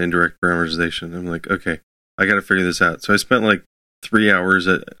work about indirect parameterization. I'm like, okay, I got to figure this out. So I spent like 3 hours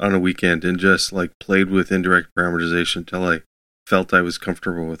on a weekend and just like played with indirect parameterization until I felt I was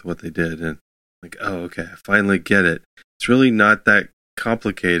comfortable with what they did. And like, oh, okay, I finally get it. It's really not that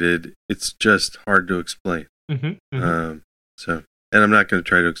complicated. It's just hard to explain. Mm-hmm, mm-hmm. And I'm not going to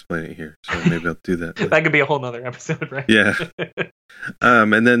try to explain it here, so maybe I'll do that. That could be a whole nother episode, right? Yeah.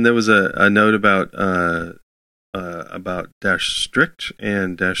 And then there was a note about -strict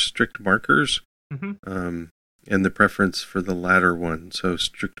and -strict markers, mm-hmm. And the preference for the latter one. So what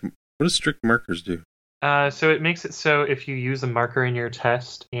does strict markers do? So it makes it so if you use a marker in your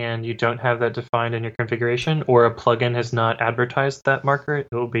test and you don't have that defined in your configuration, or a plugin has not advertised that marker, it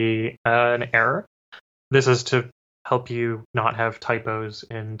will be an error. This is to help you not have typos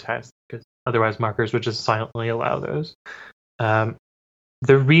in tests, because otherwise markers would just silently allow those.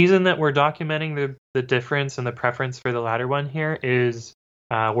 The reason that we're documenting the difference and the preference for the latter one here is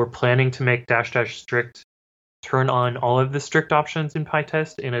we're planning to make --strict turn on all of the strict options in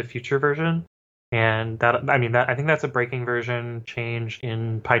PyTest in a future version. And I think that's a breaking version change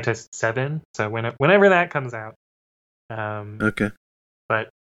in PyTest 7. So whenever that comes out. Okay. But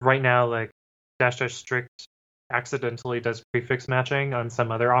right now, like --strict accidentally does prefix matching on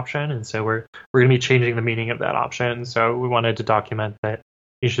some other option, and so we're going to be changing the meaning of that option. So we wanted to document that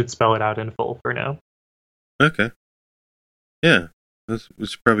you should spell it out in full for now. Okay. Yeah, we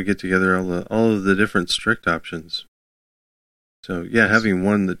should probably get together all of the different strict options. So yeah, having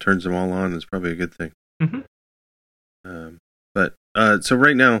one that turns them all on is probably a good thing. Mm-hmm. So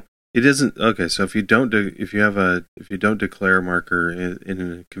right now it isn't okay. So if you don't declare a marker in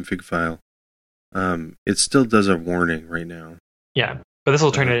a config file, it still does a warning right now. Yeah, but this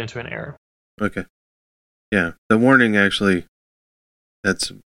will turn it into an error. Okay. Yeah, the warning actually,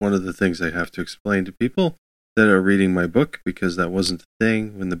 that's one of the things I have to explain to people that are reading my book, because that wasn't the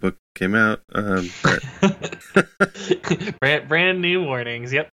thing when the book came out. brand new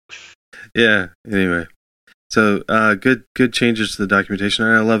warnings. Yep. Yeah. Anyway, so good changes to the documentation,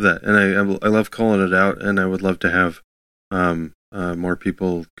 and I love that, and I love calling it out, and I would love to have more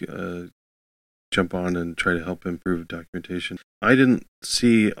people jump on and try to help improve documentation. I didn't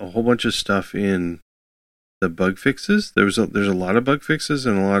see a whole bunch of stuff in the bug fixes. There's a lot of bug fixes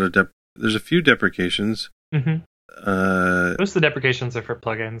and a lot of there's a few deprecations. Mm-hmm. Most of the deprecations are for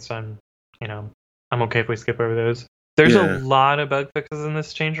plugins, so I'm okay if we skip over those. There's a lot of bug fixes in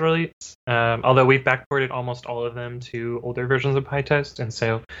this change release, although we've backported almost all of them to older versions of PyTest, and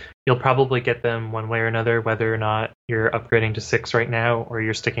so you'll probably get them one way or another, whether or not you're upgrading to 6 right now or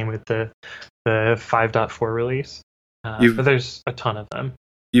you're sticking with the 5.4 release. But there's a ton of them.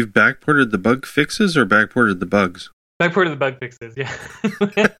 You've backported the bug fixes or backported the bugs? Backported the bug fixes, yeah.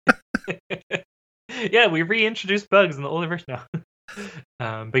 Yeah, we reintroduced bugs in the older version now.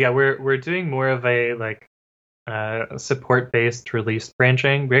 But yeah, we're doing more of a support-based release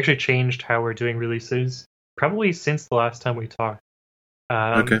branching. We actually changed how we're doing releases probably since the last time we talked.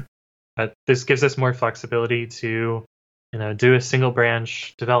 Okay. But this gives us more flexibility to do a single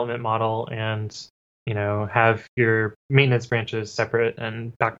branch development model and have your maintenance branches separate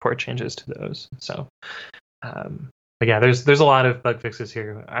and backport changes to those. So but yeah, there's a lot of bug fixes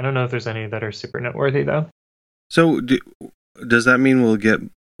here. I don't know if there's any that are super noteworthy though. So does that mean we'll get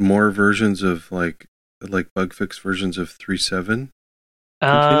more versions of like bug fix versions of 3.7?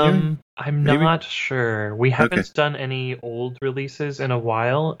 I'm not sure. We haven't done any old releases in a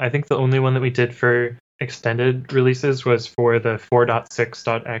while. I think the only one that we did for extended releases was for the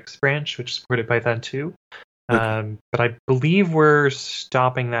 4.6.x branch, which supported Python 2. Okay. But I believe we're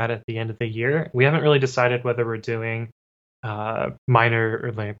stopping that at the end of the year. We haven't really decided whether we're doing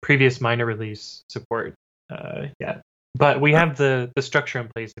minor or previous minor release support yet. But we have the structure in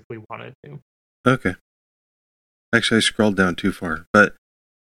place if we wanted to. Okay. Actually, I scrolled down too far, but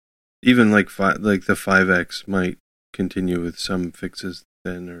even like the 5x might continue with some fixes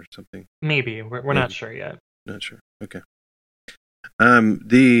then or something. Maybe we're not sure yet. Not sure. Okay.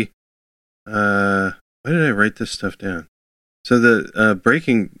 Why did I write this stuff down? So the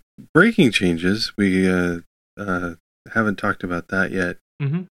breaking breaking changes, we haven't talked about that yet.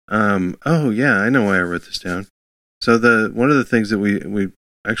 Mm-hmm. Oh yeah, I know why I wrote this down. So one of the things that we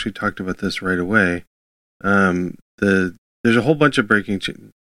actually talked about this right away. There's a whole bunch of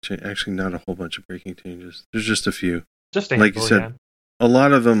actually not a whole bunch of breaking changes. There's just a few. Just a like handful, you said, yeah. A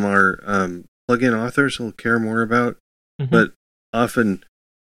lot of them are plugin authors will care more about, but often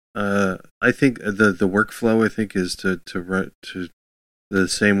I think the workflow is to run to the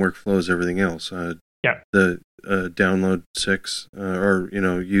same workflow as everything else. The download 6 or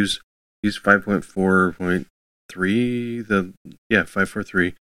use 5.4.3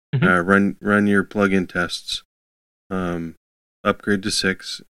 5.4.3 run your plugin tests, upgrade to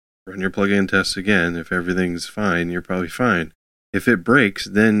 6, run your plugin tests again. If everything's fine, you're probably fine. If it breaks,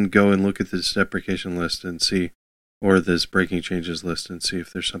 then go and look at this deprecation list and see, or this breaking changes list, and see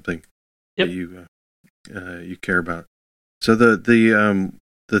if there's something that you care about. So the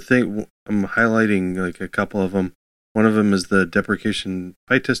thing I'm highlighting, like a couple of them. One of them is the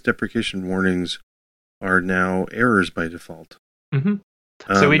PyTest deprecation warnings are now errors by default. Mm-hmm.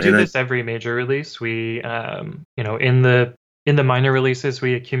 So we do this every major release. We, in the minor releases,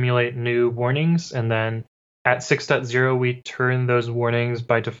 we accumulate new warnings, and then at 6.0, we turn those warnings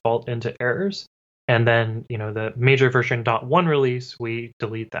by default into errors. And then, the major version .1 release, we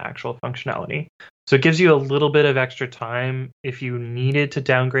delete the actual functionality. So it gives you a little bit of extra time if you needed to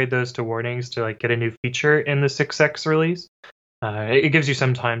downgrade those to warnings to like get a new feature in the 6x release. It gives you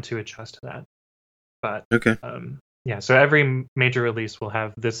some time to adjust to that. But okay. So every major release will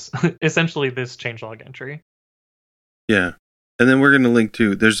have this essentially this changelog entry. Yeah, and then we're going to link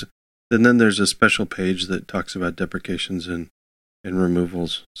to there's a special page that talks about deprecations and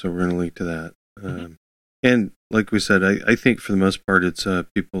removals. So we're going to link to that. And like we said, I think for the most part it's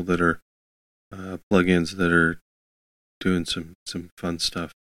people that are plugins that are doing some fun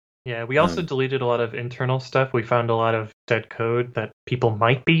stuff. Yeah, we also deleted a lot of internal stuff. We found a lot of dead code that people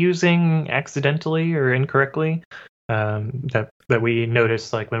might be using accidentally or incorrectly. That we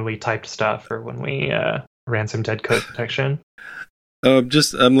noticed, like when we typed stuff or when we ran some dead code detection.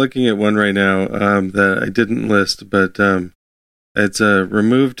 I'm looking at one right now that I didn't list, but it's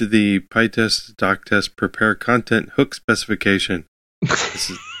removed the PyTest doctest prepare content hook specification.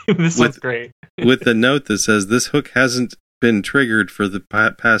 This one's great. With the note that says this hook hasn't been triggered for the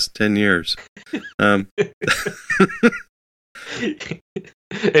past 10 years.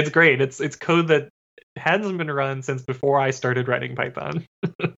 It's great. It's code that hasn't been run since before I started writing Python.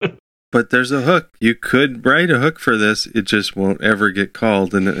 But there's a hook. You could write a hook for this. It just won't ever get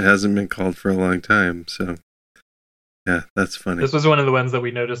called, and it hasn't been called for a long time. So, yeah, that's funny. This was one of the ones that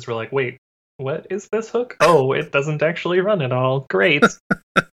we noticed. We're like, wait, what is this hook? Oh, it doesn't actually run at all. Great.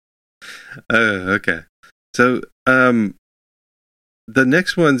 Okay. So, the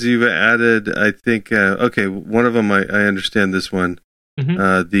next ones you've added, I think, one of them, I understand this one.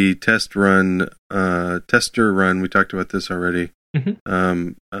 Mm-hmm. The tester run, we talked about this already.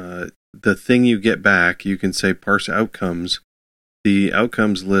 Mm-hmm. The thing you get back, you can say parse outcomes. The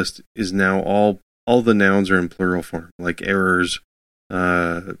outcomes list is now all the nouns are in plural form, like errors,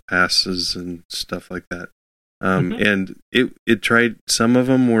 passes, and stuff like that. And it tried, some of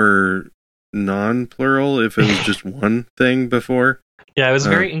them were non-plural if it was just one thing before. Yeah, it was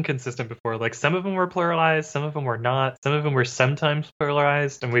very inconsistent before. Like some of them were pluralized, some of them were not, some of them were sometimes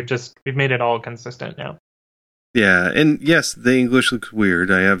pluralized, and we've made it all consistent now. Yeah, and yes, the English looks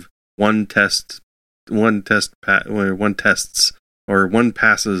weird. I have one tests, or one passes, or one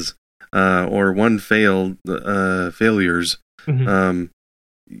failures. Mm-hmm.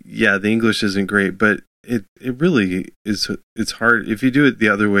 Yeah, the English isn't great, but it really is. It's hard if you do it the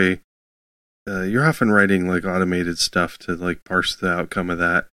other way. You're often writing like automated stuff to like parse the outcome of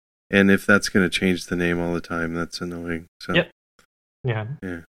that, and if that's going to change the name all the time, that's annoying. So, yep. Yeah.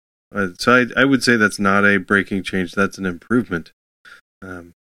 So I would say that's not a breaking change. That's an improvement.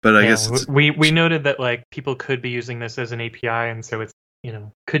 But I guess we noted that like people could be using this as an API, and so it's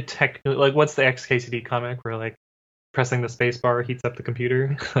could technically, like, what's the XKCD comic where like pressing the space bar heats up the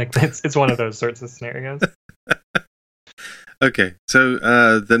computer? Like it's one of those sorts of scenarios. Okay,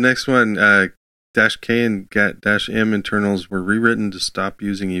 so the next one, -K and -M internals were rewritten to stop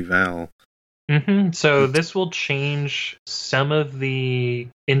using eval. Mm-hmm. So this will change some of the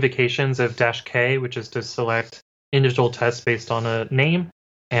invocations of -K, which is to select individual tests based on a name,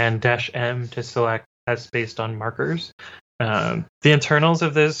 and -M to select tests based on markers. The internals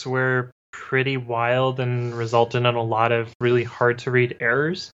of this were pretty wild and resulted in a lot of really hard to read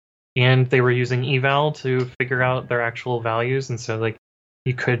errors. And they were using eval to figure out their actual values, and so like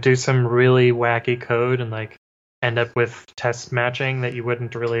you could do some really wacky code and like end up with test matching that you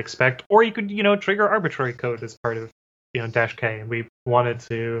wouldn't really expect, or you could, trigger arbitrary code as part of, -K. And we wanted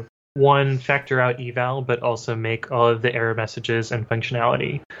to, one, factor out eval, but also make all of the error messages and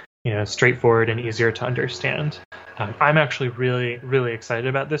functionality, straightforward and easier to understand. I'm actually really, really excited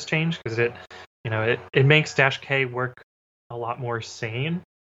about this change because it makes -K work a lot more sane.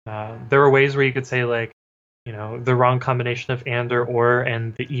 There are ways where you could say, like, the wrong combination of or,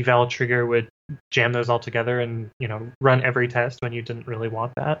 and the eval trigger would jam those all together and, run every test when you didn't really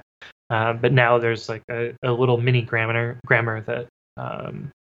want that. But now there's like a little mini grammar that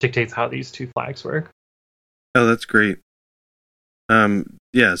dictates how these two flags work. Oh, that's great.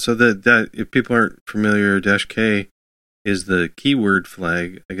 Yeah, so that if people aren't familiar, -K is the keyword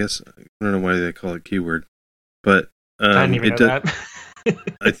flag. I guess I don't know why they call it keyword, but I didn't even know that.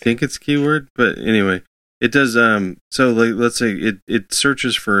 I think it's keyword, but anyway, it does. So like, let's say it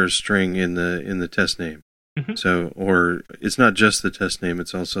searches for a string in the test name. Mm-hmm. So, or it's not just the test name;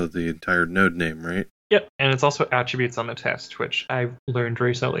 it's also the entire node name, right? Yep, and it's also attributes on the test, which I learned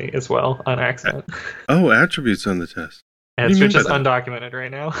recently as well on accident. Oh, attributes on the test. And it's just undocumented right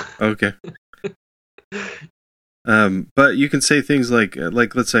now. Okay. But you can say things like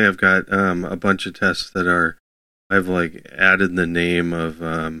let's say I've got a bunch of tests that I've like added the name of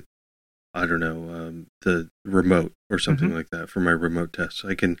I don't know, the remote or something Mm-hmm. like that for my remote tests.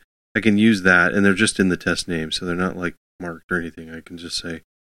 I can use that, and they're just in the test name, so they're not like marked or anything. I can just say,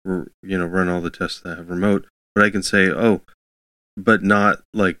 run all the tests that have remote, but I can say, but not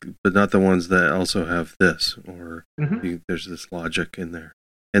the ones that also have this, or there's this logic in there.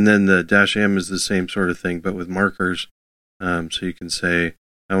 And then the -M is the same sort of thing, but with markers. So you can say,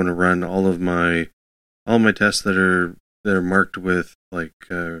 I want to run all my tests that are marked with like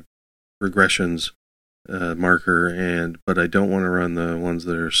regressions marker, but I don't want to run the ones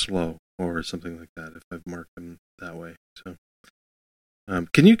that are slow or something like that if I've marked them that way. So,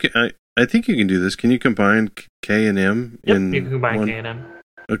 can you? I think you can do this. Can you combine K and M? Yep, you can combine K and M.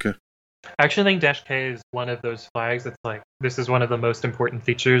 Okay. I actually think -K is one of those flags that's like, this is one of the most important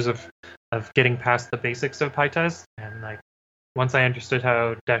features of getting past the basics of PyTest. And like, once I understood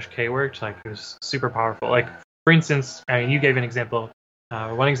how -K worked, like, it was super powerful. Like, for instance, I mean, you gave an example.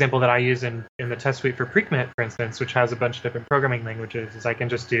 One example that I use in the test suite for Precommit, for instance, which has a bunch of different programming languages, is I can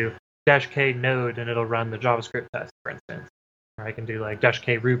just do -K node and it'll run the JavaScript test, for instance. Or I can do like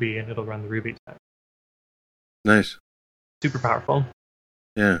 -K Ruby and it'll run the Ruby test. Nice. Super powerful.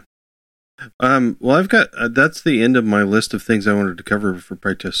 Yeah. Well, I've got that's the end of my list of things I wanted to cover for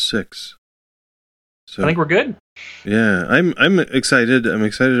PyTest 6. So I think we're good. Yeah, I'm excited. I'm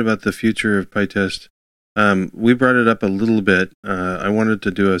excited about the future of PyTest. We brought it up a little bit. I wanted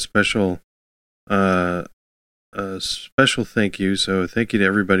to do a special thank you. So thank you to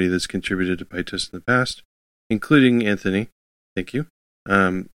everybody that's contributed to PyTest in the past, including Anthony. Thank you.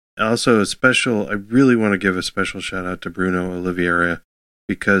 Also, I really want to give a special shout out to Bruno Oliveira,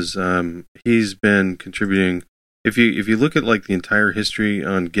 because he's been contributing. If you look at like the entire history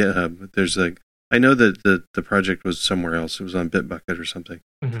on GitHub, there's like, I know that the project was somewhere else. It was on Bitbucket or something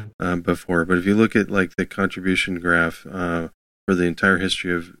before. But if you look at like the contribution graph for the entire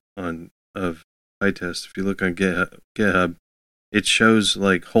history of PyTest, if you look on GitHub, it shows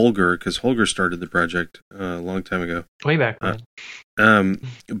like Holger, because Holger started the project a long time ago. Way back when.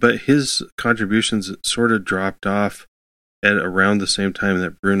 But his contributions sort of dropped off at around the same time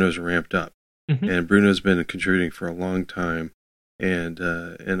that Bruno's ramped up. And Bruno's been contributing for a long time. And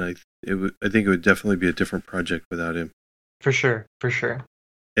I think it would definitely be a different project without him. For sure.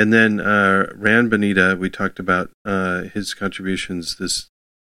 And then Ran Bonita, we talked about his contributions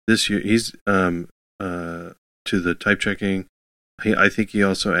this year. He's to the type checking. I think he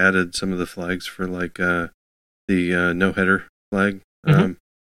also added some of the flags for like the no header flag.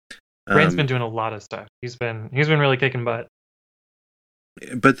 Ran's been doing a lot of stuff. He's been really kicking butt.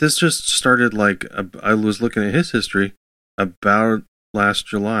 But this just started like I was looking at his history about last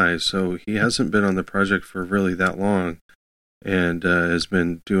July, so he hasn't been on the project for really that long, and has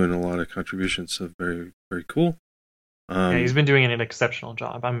been doing a lot of contributions. So very, very cool. Yeah, he's been doing an exceptional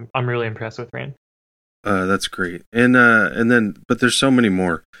job. I'm really impressed with Rand. That's great. And then, but there's so many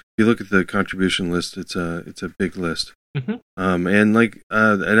more. If you look at the contribution list, it's a big list. And like,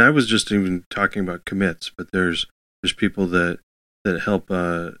 and I was just even talking about commits, but there's people that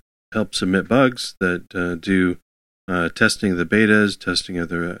help submit bugs, that do testing of the betas, testing of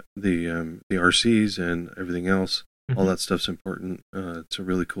the RCs and everything else. All that stuff's important. It's a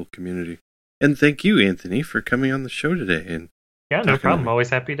really cool community. And thank you, Anthony, for coming on the show today. And yeah, no problem. Always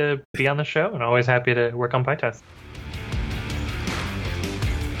happy to be on the show, and always happy to work on PyTest.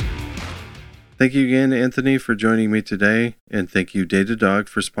 Thank you again, Anthony, for joining me today, and thank you, Datadog,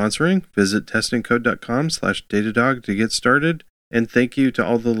 for sponsoring. Visit testingcode.com/Datadog to get started, and thank you to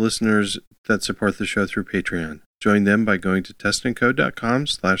all the listeners that support the show through Patreon. Join them by going to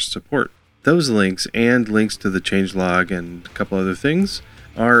testingcode.com/support. Those links and links to the changelog and a couple other things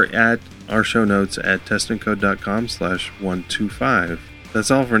are at our show notes at testingcode.com/125.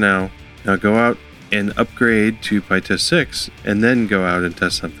 That's all for now. Now go out and upgrade to PyTest 6, and then go out and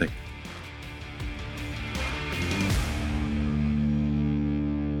test something.